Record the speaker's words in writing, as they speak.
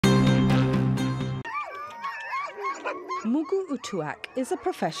Mugu Utuak is a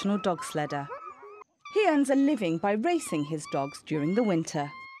professional dog sledder. He earns a living by racing his dogs during the winter.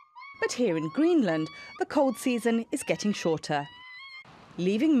 But here in Greenland, the cold season is getting shorter,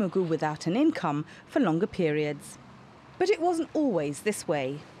 leaving Mugu without an income for longer periods. But it wasn't always this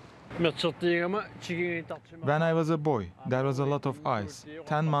way. When I was a boy, there was a lot of ice,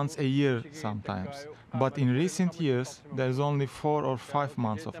 10 months a year sometimes. But in recent years, there's only 4 or 5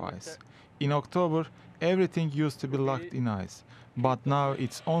 months of ice. In October, everything used to be locked in ice, but now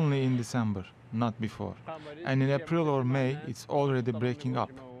it's only in December, not before. And in April or May, it's already breaking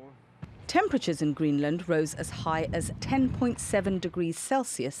up. Temperatures in Greenland rose as high as 10.7 degrees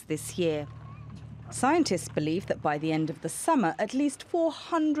Celsius this year. Scientists believe that by the end of the summer, at least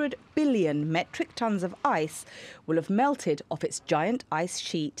 400 billion metric tons of ice will have melted off its giant ice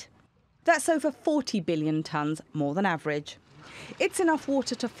sheet. That's over 40 billion tons more than average. It's enough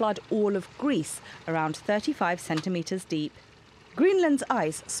water to flood all of Greece, around 35 centimetres deep. Greenland's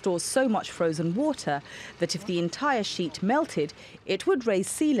ice stores so much frozen water that if the entire sheet melted, it would raise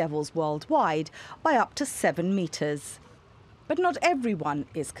sea levels worldwide by up to 7 metres. But not everyone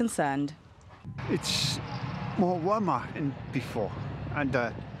is concerned. It's more warmer than before,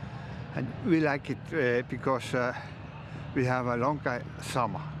 and we like it because we have a longer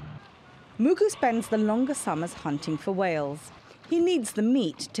summer. Mugu spends the longer summers hunting for whales. He needs the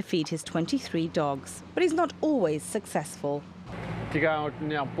meat to feed his 23 dogs, but he's not always successful.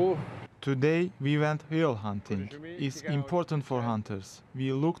 Today we went whale hunting. It's important for hunters.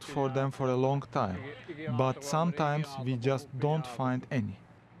 We looked for them for a long time, but sometimes we just don't find any.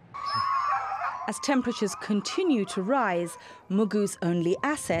 As temperatures continue to rise, Mugu's only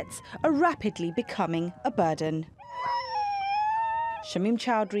assets are rapidly becoming a burden. Shamim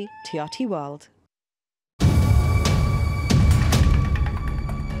Chowdhury, TRT World.